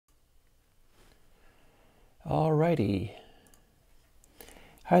Alrighty.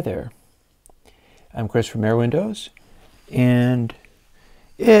 Hi there. I'm Chris from Airwindows, and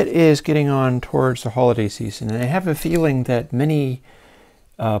it is getting on towards the holiday season, and I have a feeling that many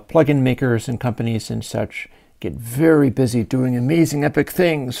plugin makers and companies and such get very busy doing amazing epic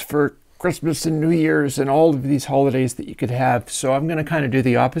things for Christmas and New Year's and all of these holidays that you could have. So I'm going to kind of do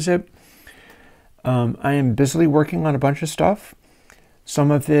the opposite. I am busily working on a bunch of stuff.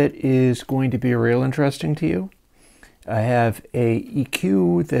 Some of it is going to be real interesting to you. I have a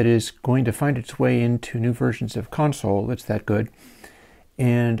EQ that is going to find its way into new versions of console. It's that good.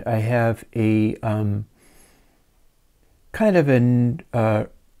 And I have a kind of a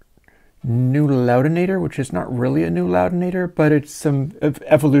new loudinator, which is not really a new loudinator, but it's some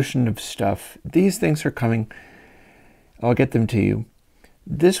evolution of stuff. These things are coming. I'll get them to you.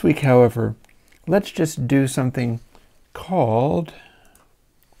 This week, however, let's just do something called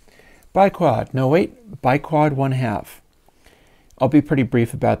BiquadOneHalf. I'll be pretty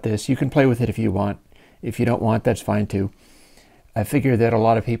brief about this. You can play with it if you want. If you don't want, that's fine too. I figure that a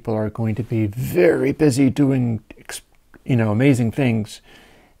lot of people are going to be very busy doing, amazing things.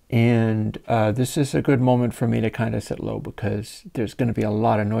 And this is a good moment for me to kind of sit low because there's going to be a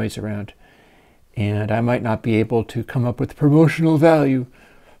lot of noise around. And I might not be able to come up with promotional value.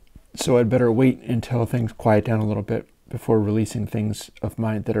 So I'd better wait until things quiet down a little bit before releasing things of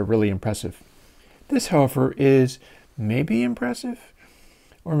mine that are really impressive. This, however, is maybe impressive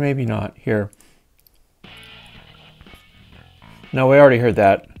or maybe not. Here. No, we already heard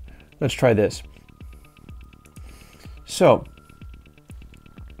that. Let's try this. So,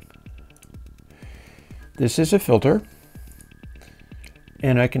 this is a filter,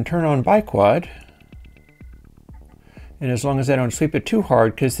 and I can turn on Biquad, and as long as I don't sweep it too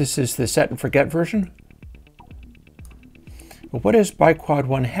hard, because this is the set and forget version. But what is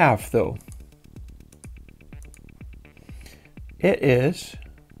BiquadOneHalf, though? It is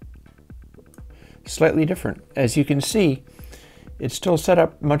slightly different. As you can see, it's still set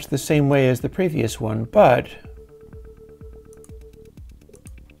up much the same way as the previous one, but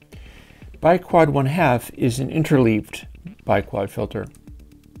BiquadOneHalf is an interleaved biquad filter.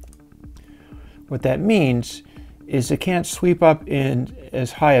 What that means is it can't sweep up in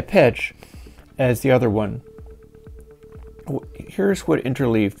as high a pitch as the other one. Here's what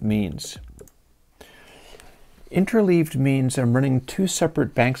interleaved means. Interleaved means I'm running two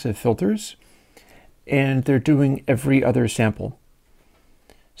separate banks of filters, and they're doing every other sample.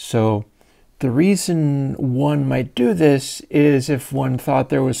 So the reason one might do this is if one thought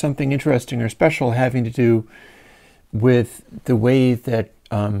there was something interesting or special having to do with the way that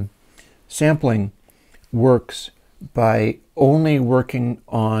sampling works by only working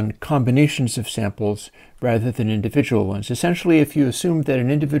on combinations of samples rather than individual ones. Essentially, if you assume that an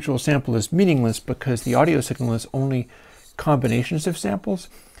individual sample is meaningless because the audio signal is only combinations of samples,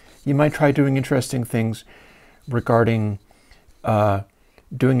 you might try doing interesting things regarding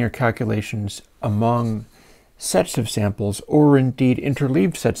doing your calculations among sets of samples, or indeed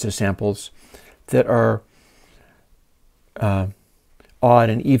interleaved sets of samples that are odd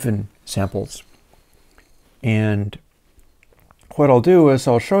and even samples. And what I'll do is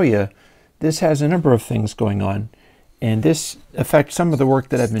I'll show you this has a number of things going on, and this affects some of the work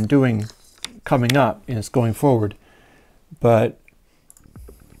that I've been doing coming up and it's going forward. But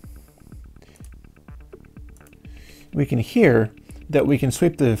we can hear that we can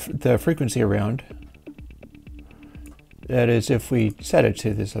sweep the frequency around. That is, if we set it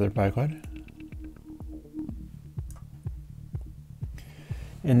to this other biquad.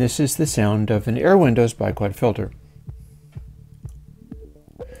 And this is the sound of an Airwindows biquad filter.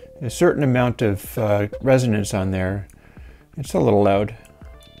 A certain amount of resonance on there. It's a little loud.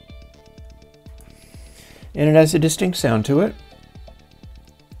 And it has a distinct sound to it.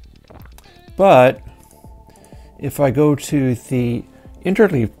 But if I go to the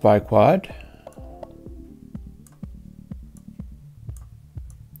interleaved biquad,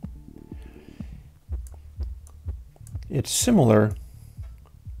 it's similar,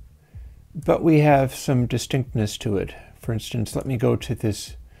 but we have some distinctness to it. For instance, let me go to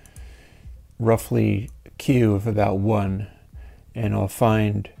this roughly Q of about 1, and I'll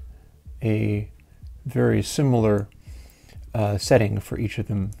find a very similar setting for each of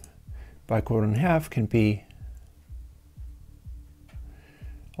them. BiquadOneHalf can be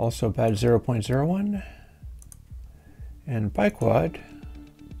also about 0.01, and Biquad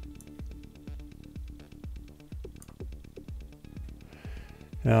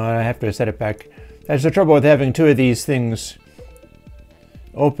no, I have to set it back. That's the trouble with having two of these things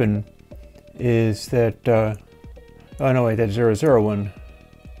open, is that oh no, wait, that's 001.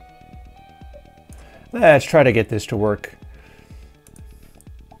 Let's try to get this to work.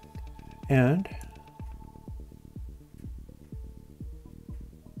 And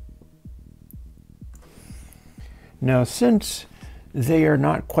now, since they are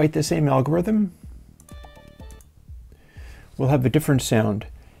not quite the same algorithm, we'll have a different sound.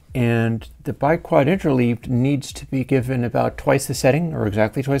 And the biquad interleaved needs to be given about twice the setting, or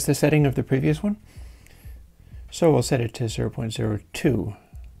exactly twice the setting of the previous one. So we'll set it to 0.02.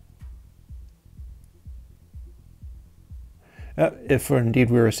 If indeed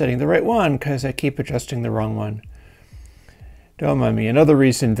we were setting the right one, because I keep adjusting the wrong one. Don't mind me. Another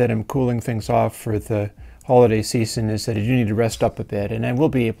reason that I'm cooling things off for the holiday season is that I do need to rest up a bit, and I will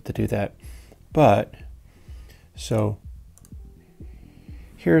be able to do that. But, so,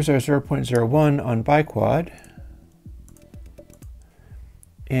 here's our 0.01 on biquad,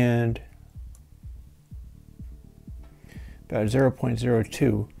 and about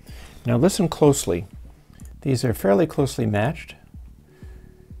 0.02. Now listen closely. These are fairly closely matched,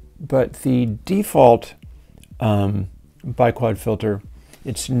 but the default biquad filter,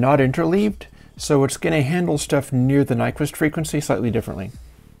 it's not interleaved, so it's going to handle stuff near the Nyquist frequency slightly differently.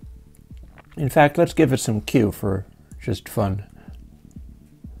 In fact, let's give it some Q for just fun.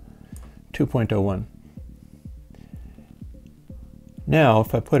 2.01. Now,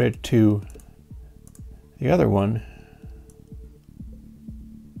 if I put it to the other one,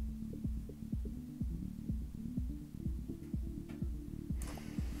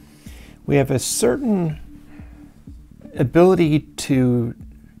 we have a certain ability to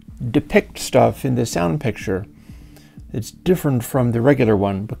depict stuff in the sound picture that's different from the regular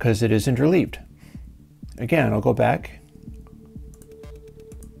one because it is interleaved. Again, I'll go back.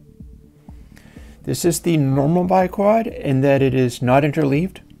 This is the normal biquad in that it is not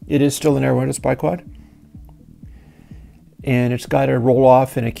interleaved. It is still an Airwindows biquad. And it's got a roll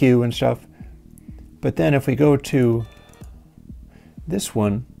off and a cue and stuff. But then if we go to this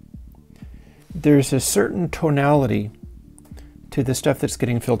one, there's a certain tonality to the stuff that's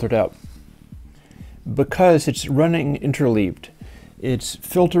getting filtered out. Because it's running interleaved, it's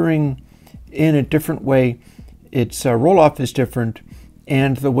filtering in a different way, its roll-off is different,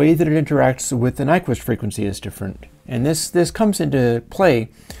 and the way that it interacts with the Nyquist frequency is different. And this comes into play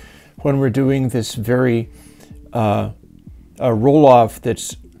when we're doing this very roll-off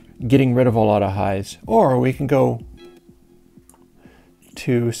that's getting rid of a lot of highs. Or we can go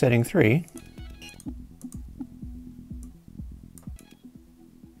to setting 3.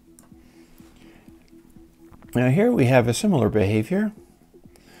 Now here we have a similar behavior.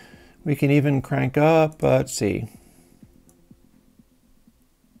 We can even crank up, let's see.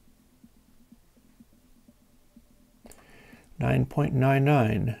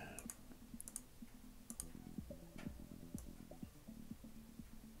 $9.99.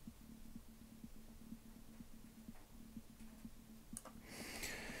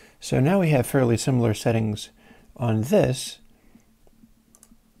 So now we have fairly similar settings on this.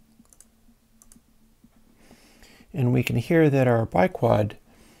 And we can hear that our biquad,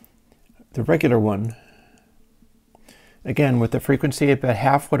 the regular one, again with the frequency about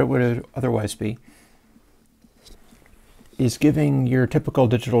half what it would otherwise be, is giving your typical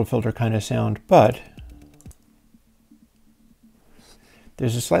digital filter kind of sound, but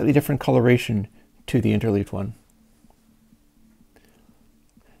there's a slightly different coloration to the interleaved one.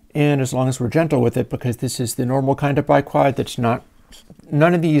 And as long as we're gentle with it, because this is the normal kind of biquad that's not,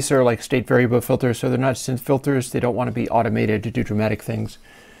 none of these are like state variable filters, so they're not synth filters. They don't want to be automated to do dramatic things.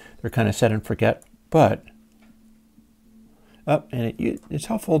 They're kind of set and forget. But, and it's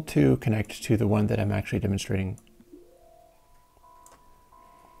helpful to connect to the one that I'm actually demonstrating.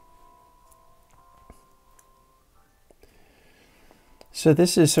 So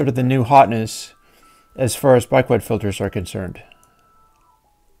this is sort of the new hotness as far as biquad filters are concerned.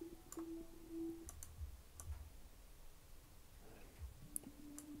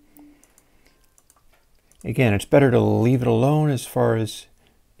 Again, it's better to leave it alone as far as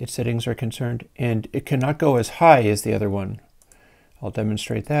its settings are concerned, and it cannot go as high as the other one. I'll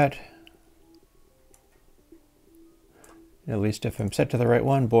demonstrate that. At least if I'm set to the right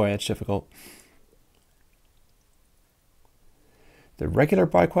one, boy, it's difficult. The regular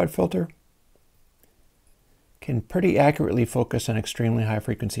biquad filter can pretty accurately focus on extremely high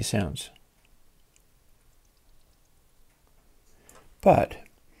frequency sounds. But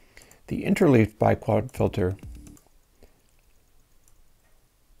the interleaved biquad filter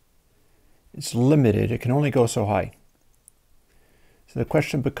is limited. It can only go so high. So the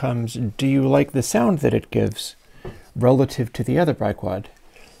question becomes, do you like the sound that it gives relative to the other biquad?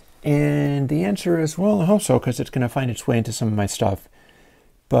 And the answer is, well, I hope so, because it's going to find its way into some of my stuff.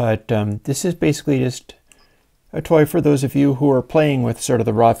 But this is basically just a toy for those of you who are playing with sort of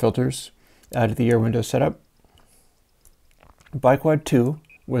the raw filters out of the Airwindows setup. Biquad 2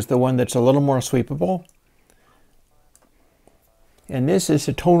 was the one that's a little more sweepable. And this is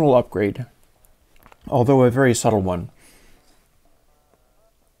a tonal upgrade, although a very subtle one.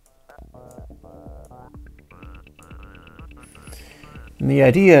 And the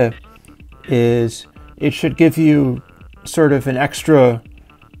idea is it should give you sort of an extra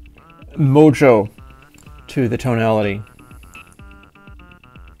mojo to the tonality.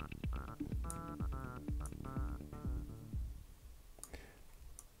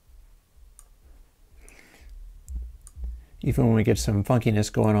 Even when we get some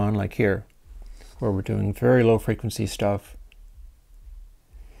funkiness going on like here, where we're doing very low frequency stuff.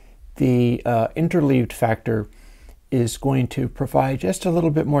 The interleaved factor is going to provide just a little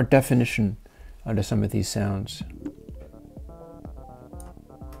bit more definition onto some of these sounds,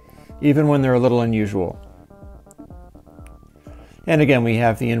 even when they're a little unusual. And again, we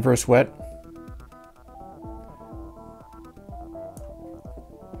have the inverse wet.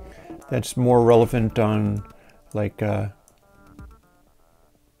 That's more relevant on like the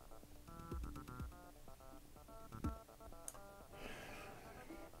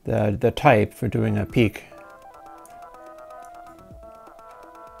type for doing a peak.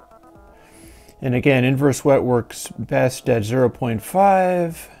 And again, inverse wet works best at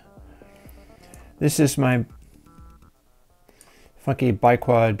 0.5. This is my funky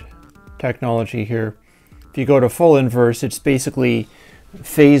Biquad technology here. If you go to full inverse, it's basically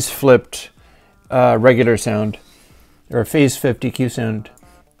phase flipped regular sound, or phase flipped EQ sound.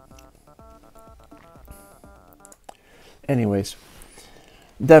 Anyways,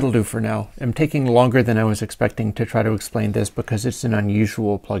 that'll do for now. I'm taking longer than I was expecting to try to explain this because it's an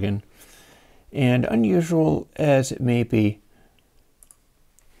unusual plugin. And unusual as it may be,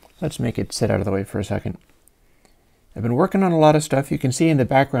 let's make it sit out of the way for a second. I've been working on a lot of stuff. You can see in the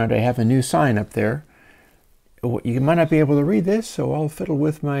background I have a new sign up there. You might not be able to read this, so I'll fiddle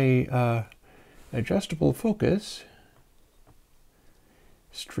with my adjustable focus.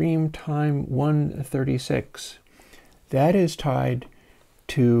 Stream time 136. That is tied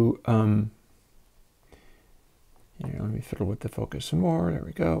to, here, let me fiddle with the focus some more. There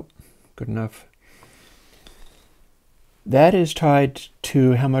we go. Good enough. That is tied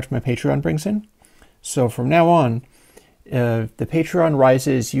to how much my Patreon brings in. So from now on, the Patreon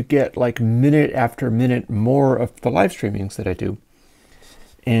rises, you get like minute after minute more of the live streamings that I do.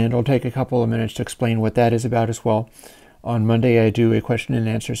 And I'll take a couple of minutes to explain what that is about as well. On Monday, I do a question and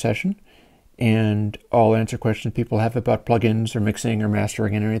answer session, and I'll answer questions people have about plugins or mixing or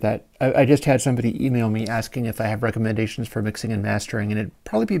mastering and any of that. I just had somebody email me asking if I have recommendations for mixing and mastering, and it'd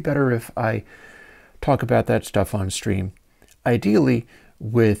probably be better if I talk about that stuff on stream, ideally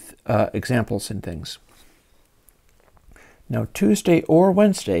with examples and things. Now, Tuesday or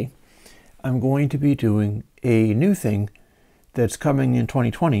Wednesday, I'm going to be doing a new thing that's coming in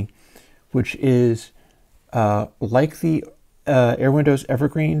 2020, which is like the Airwindows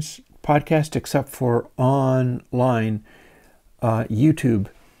Evergreens podcast, except for online YouTube.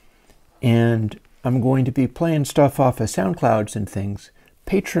 And I'm going to be playing stuff off of SoundClouds and things,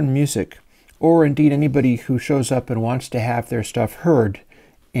 patron music, or indeed anybody who shows up and wants to have their stuff heard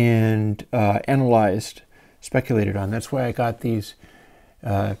and analyzed, speculated on. That's why I got these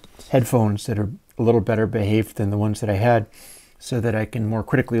headphones that are a little better behaved than the ones that I had, so that I can more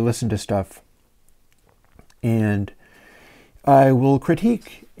critically listen to stuff. And I will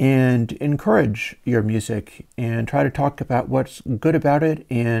critique and encourage your music and try to talk about what's good about it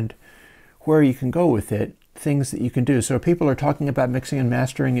and where you can go with it, things that you can do. So if people are talking about mixing and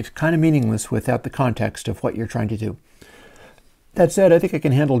mastering, it's kind of meaningless without the context of what you're trying to do. That said, I think I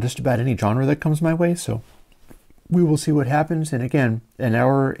can handle just about any genre that comes my way, so we will see what happens. And again, an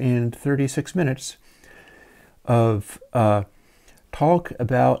hour and 36 minutes of talk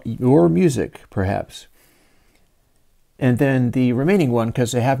about your music, perhaps. And then the remaining one,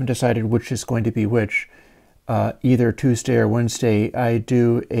 because I haven't decided which is going to be which, either Tuesday or Wednesday, I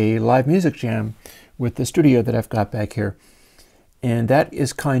do a live music jam with the studio that I've got back here. And that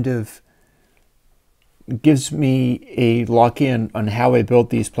is kind of gives me a lock-in on how I build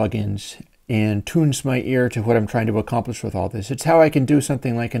these plugins and tunes my ear to what I'm trying to accomplish with all this. It's how I can do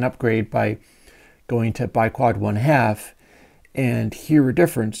something like an upgrade by going to BiquadOneHalf and hear a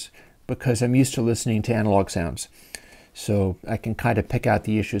difference because I'm used to listening to analog sounds. So I can kind of pick out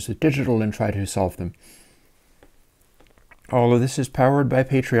the issues with digital and try to solve them. All of this is powered by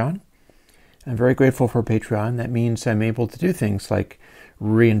Patreon. I'm very grateful for Patreon. That means I'm able to do things like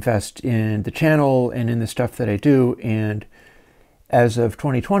reinvest in the channel and in the stuff that I do, and as of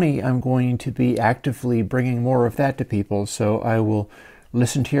 2020, I'm going to be actively bringing more of that to people. So I will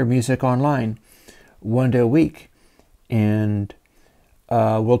listen to your music online 1 day a week, and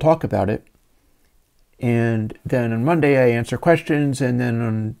we'll talk about it. And then on Monday, I answer questions. And then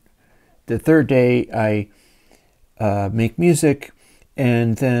on the third day, I make music.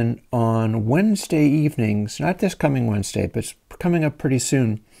 And then on Wednesday evenings, not this coming Wednesday, but it's coming up pretty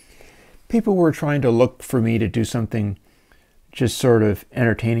soon, people were trying to look for me to do something just sort of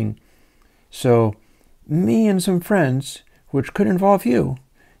entertaining. So me and some friends, which could involve you,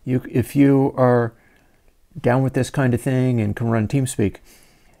 if you are down with this kind of thing and can run TeamSpeak,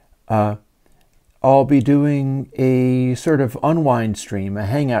 I'll be doing a sort of unwind stream, a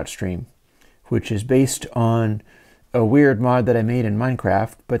hangout stream, which is based on a weird mod that I made in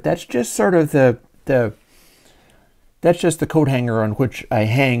Minecraft, but that's just sort of that's just the coat hanger on which I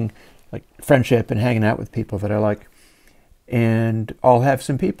hang like friendship and hanging out with people that I like. And I'll have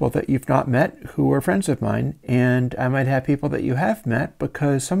some people that you've not met who are friends of mine, and I might have people that you have met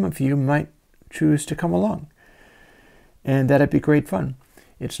because some of you might choose to come along. And that'd be great fun.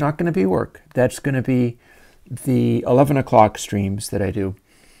 It's not going to be work. That's going to be the 11 o'clock streams that I do.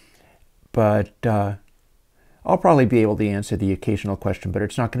 But I'll probably be able to answer the occasional question, but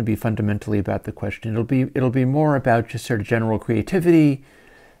it's not going to be fundamentally about the question. It'll be more about just sort of general creativity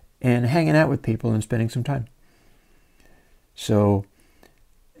and hanging out with people and spending some time. So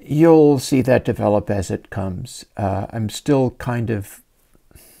you'll see that develop as it comes. I'm still kind of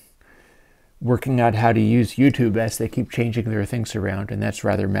working out how to use YouTube as they keep changing their things around, and that's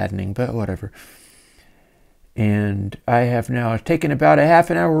rather maddening, but whatever. And I have now taken about a half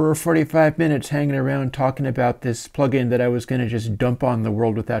an hour or 45 minutes hanging around talking about this plugin that I was going to just dump on the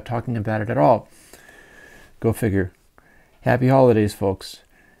world without talking about it at all. Go figure. Happy holidays, folks.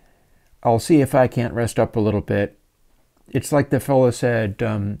 I'll see if I can't rest up a little bit. It's like the fellow said,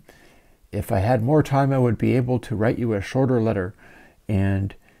 if I had more time, I would be able to write you a shorter letter.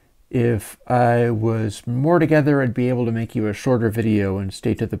 And if I was more together, I'd be able to make you a shorter video and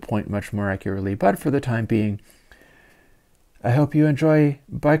stay to the point much more accurately. But for the time being, I hope you enjoy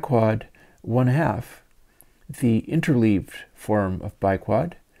BiquadOneHalf, the interleaved form of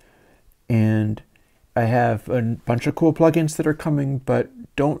Biquad. And I have a bunch of cool plugins that are coming, but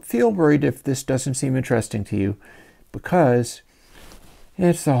don't feel worried if this doesn't seem interesting to you, because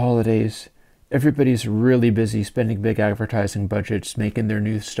it's the holidays. Everybody's really busy spending big advertising budgets, making their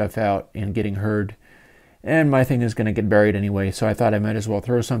new stuff out and getting heard. And my thing is going to get buried anyway, so I thought I might as well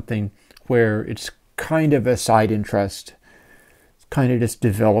throw something where it's kind of a side interest. It's kind of just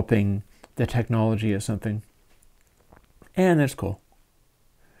developing the technology of something. And that's cool.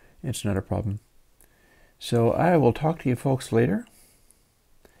 It's not a problem. So I will talk to you folks later.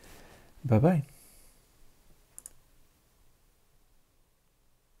 Bye-bye.